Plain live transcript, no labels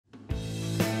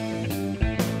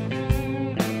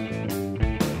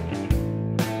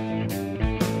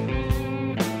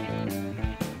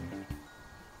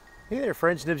there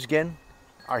friends, Nibs again.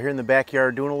 Out here in the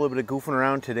backyard doing a little bit of goofing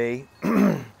around today.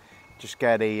 Just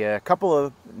got a couple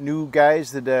of new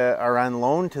guys that are on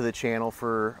loan to the channel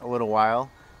for a little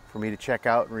while for me to check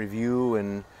out and review,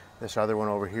 and this other one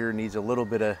over here needs a little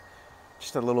bit of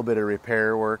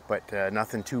repair work, but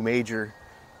nothing too major.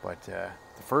 But the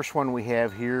first one we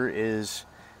have here is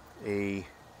a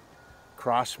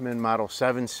Crosman model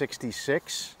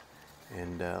 766,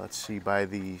 and let's see, by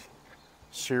the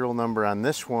serial number on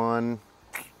this one,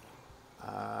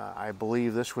 I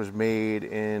believe this was made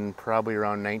in probably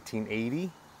around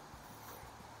 1980,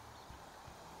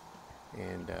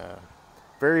 and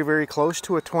very, very close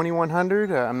to a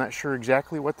 2100. I'm not sure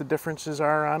exactly what the differences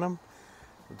are on them.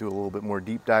 We'll do a little bit more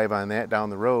deep dive on that down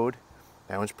the road.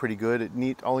 That one's pretty good.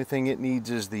 Only thing it needs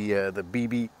is the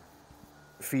BB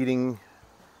feeding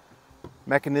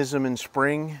mechanism and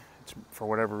spring. It's for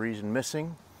whatever reason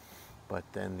missing. But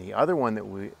then the other one that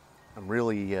I'm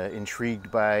really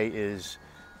intrigued by is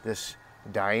this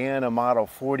Diana Model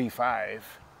 45,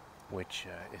 which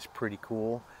is pretty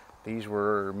cool. These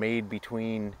were made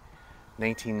between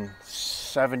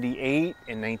 1978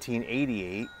 and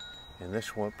 1988, and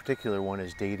this one particular one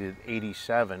is dated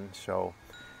 87. So,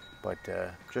 but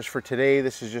just for today,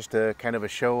 this is just a kind of a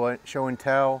show and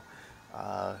tell,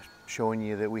 showing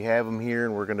you that we have them here,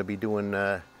 and we're going to be doing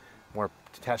more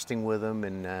testing with them,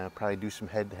 and probably do some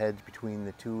head-to-heads between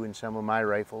the two and some of my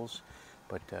rifles.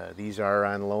 But these are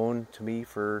on loan to me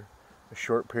for a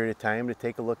short period of time to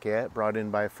take a look at, brought in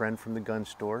by a friend from the gun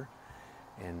store.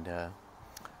 And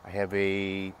I have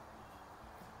a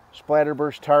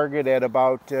splatterburst target at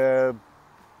about,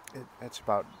 that's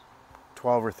about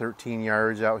 12 or 13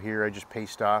 yards out here. I just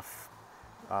paced off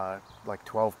like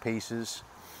 12 paces,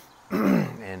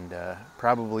 and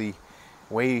probably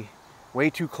way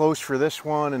too close for this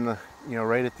one, and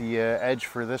right at the edge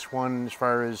for this one, as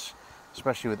far as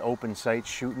especially with open sights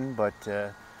shooting. But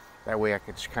that way I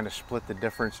could just kind of split the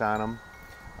difference on them.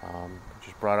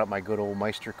 Just brought up my good old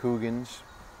Meister Cougans,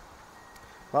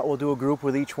 but we'll do a group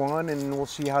with each one and we'll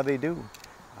see how they do.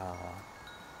 I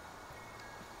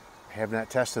have not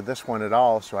tested this one at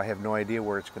all, so I have no idea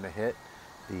where it's going to hit.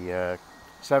 The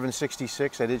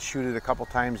 766, I did shoot it a couple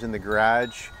times in the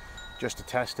garage just to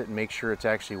test it and make sure it's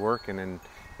actually working, and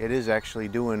it is actually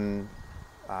doing,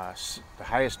 the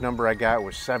highest number I got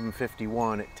was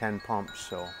 751 at 10 pumps.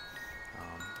 So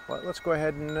well, let's go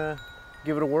ahead and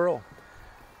give it a whirl.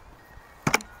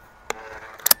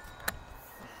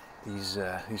 These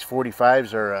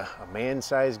 45s are a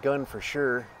man-sized gun for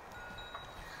sure.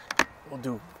 We'll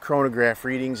do chronograph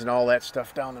readings and all that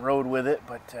stuff down the road with it,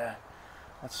 but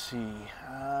let's see.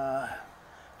 I'm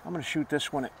going to shoot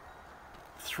this one at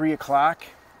 3 o'clock,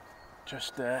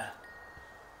 just so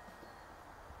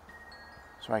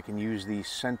I can use the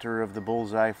center of the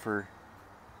bullseye for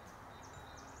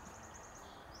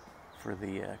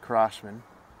the Crosman.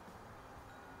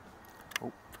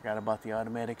 Oh, forgot about the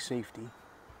automatic safety.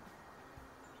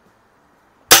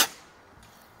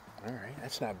 All right,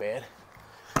 that's not bad.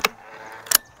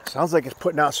 Sounds like it's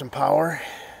putting out some power.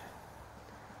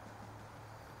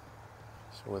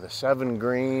 So with a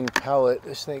 7-grain pellet,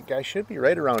 this guy should be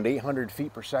right around 800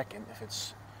 feet per second if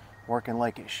it's working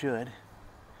like it should.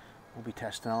 We'll be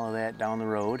testing all of that down the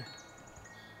road.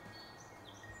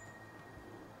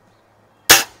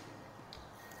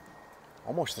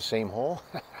 Almost the same hole.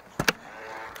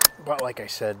 But like I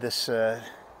said, this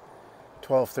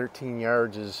 12, 13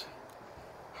 yards is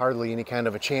hardly any kind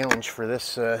of a challenge for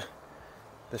this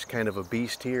this kind of a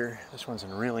beast here. This one's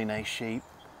in really nice shape.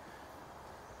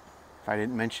 If I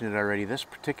didn't mention it already, this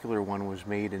particular one was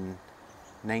made in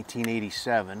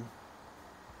 1987.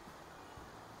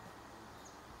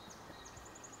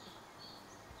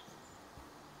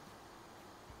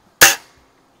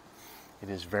 It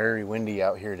is very windy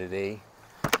out here today.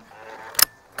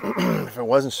 If it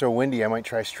wasn't so windy, I might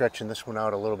try stretching this one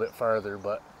out a little bit farther,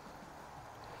 but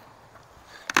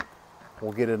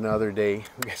we'll get it another day.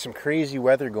 We got some crazy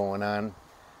weather going on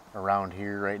around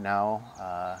here right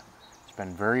now. It's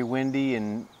been very windy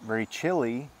and very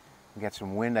chilly. We got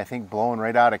some wind, I think, blowing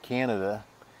right out of Canada,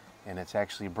 and it's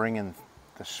actually bringing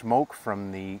the smoke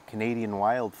from the Canadian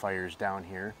wildfires down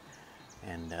here.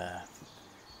 And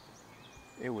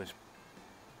it was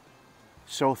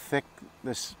so thick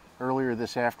earlier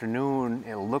this afternoon,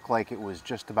 it looked like it was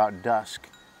just about dusk.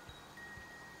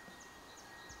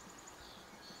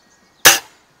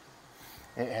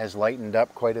 It has lightened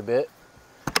up quite a bit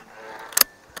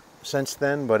since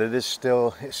then, but it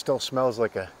still smells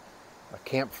like a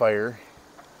campfire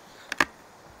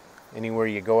anywhere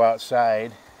you go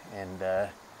outside, and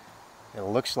it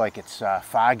looks like it's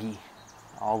foggy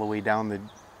all the way down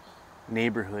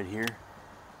neighborhood here.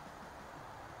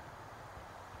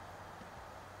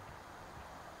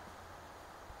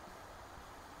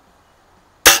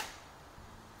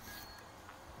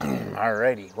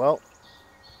 Alrighty, well,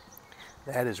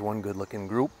 that is one good looking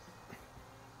group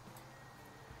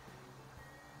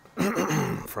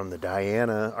from the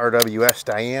Diana, RWS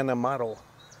Diana model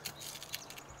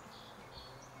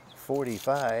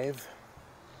 45.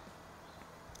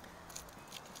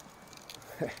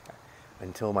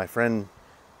 Until my friend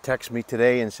texted me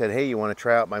today and said, hey, you want to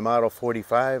try out my model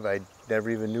 45? I never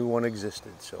even knew one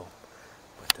existed, so,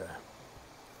 but,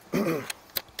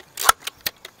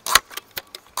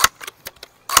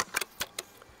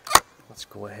 let's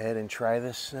go ahead and try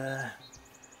this. I'm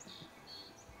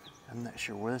not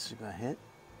sure where this is going to hit.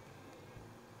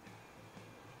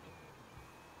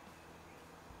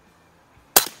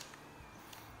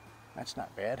 That's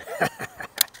not bad.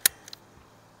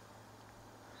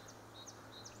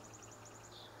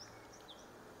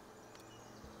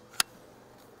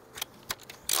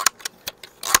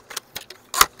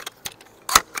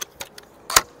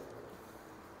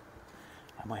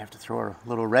 I might have to throw a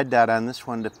little red dot on this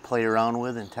one to play around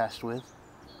with and test with.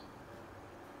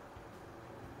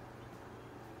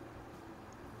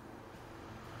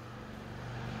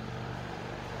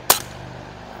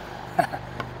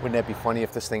 Wouldn't that be funny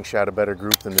if this thing shot a better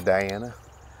group than the Diana?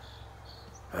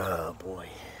 Oh boy.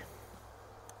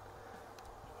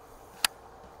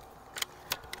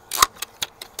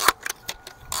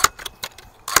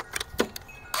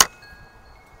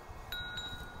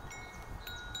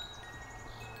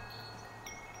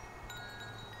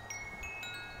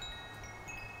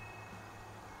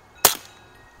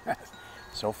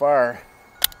 So far.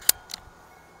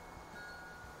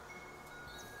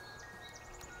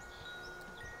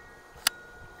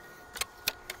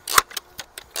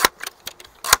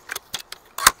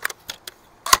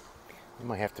 You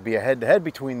might have to be a head-to-head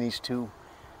between these two.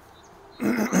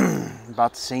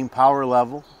 About the same power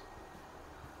level.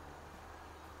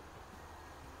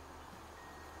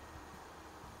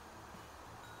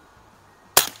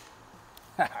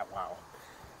 Wow.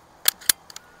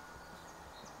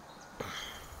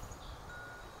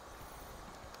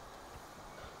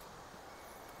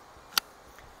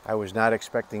 I was not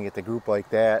expecting it to group like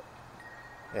that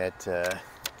at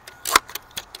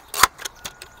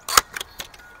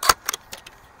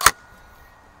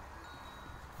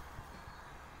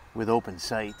with open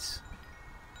sights.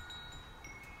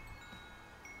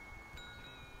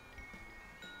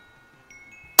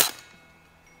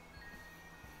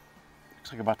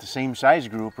 Looks like about the same size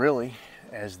group really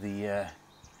as the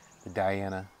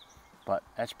Diana, but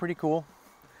that's pretty cool.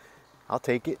 I'll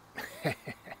take it.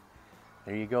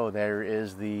 There you go. There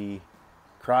is the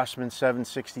Crosman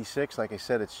 766. Like I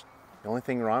said, it's the only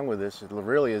thing wrong with this. It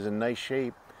really is in nice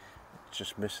shape. It's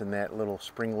just missing that little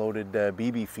spring-loaded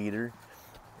BB feeder.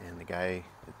 And the guy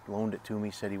that loaned it to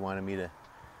me said he wanted me to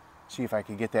see if I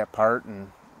could get that part,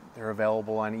 and they're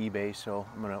available on eBay, so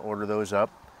I'm going to order those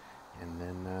up. And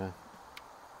then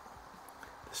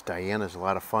this Diana's a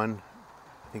lot of fun.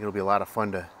 I think it'll be a lot of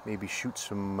fun to maybe shoot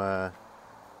some.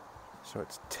 So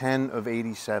it's 10 of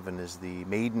 87 is the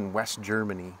made in West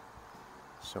Germany.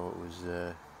 So it was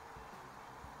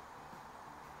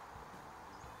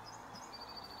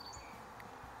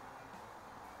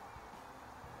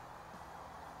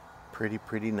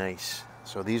pretty nice.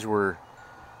 So these were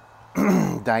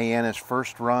Diana's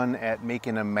first run at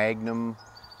making a Magnum,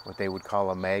 what they would call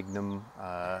a Magnum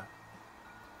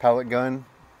pellet gun,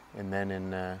 and then in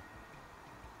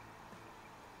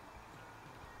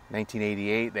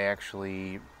 1988 they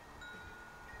actually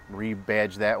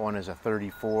rebadged that one as a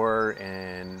 34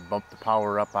 and bumped the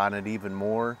power up on it even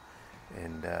more.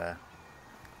 And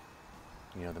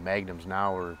you know, the Magnums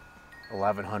now are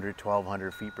 1100,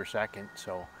 1200 feet per second.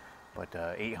 So, but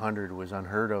 800 was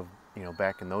unheard of, you know,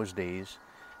 back in those days.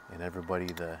 And everybody,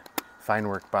 the fine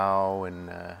work bow and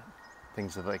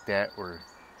things like that were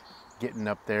getting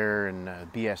up there. And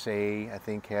BSA, I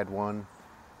think, had one.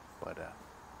 But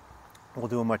we'll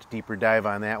do a much deeper dive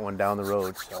on that one down the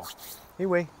road. So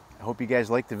anyway, I hope you guys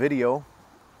liked the video.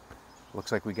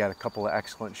 Looks like we got a couple of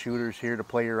excellent shooters here to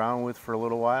play around with for a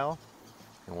little while,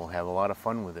 and we'll have a lot of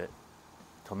fun with it.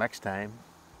 Till next time,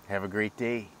 have a great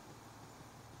day.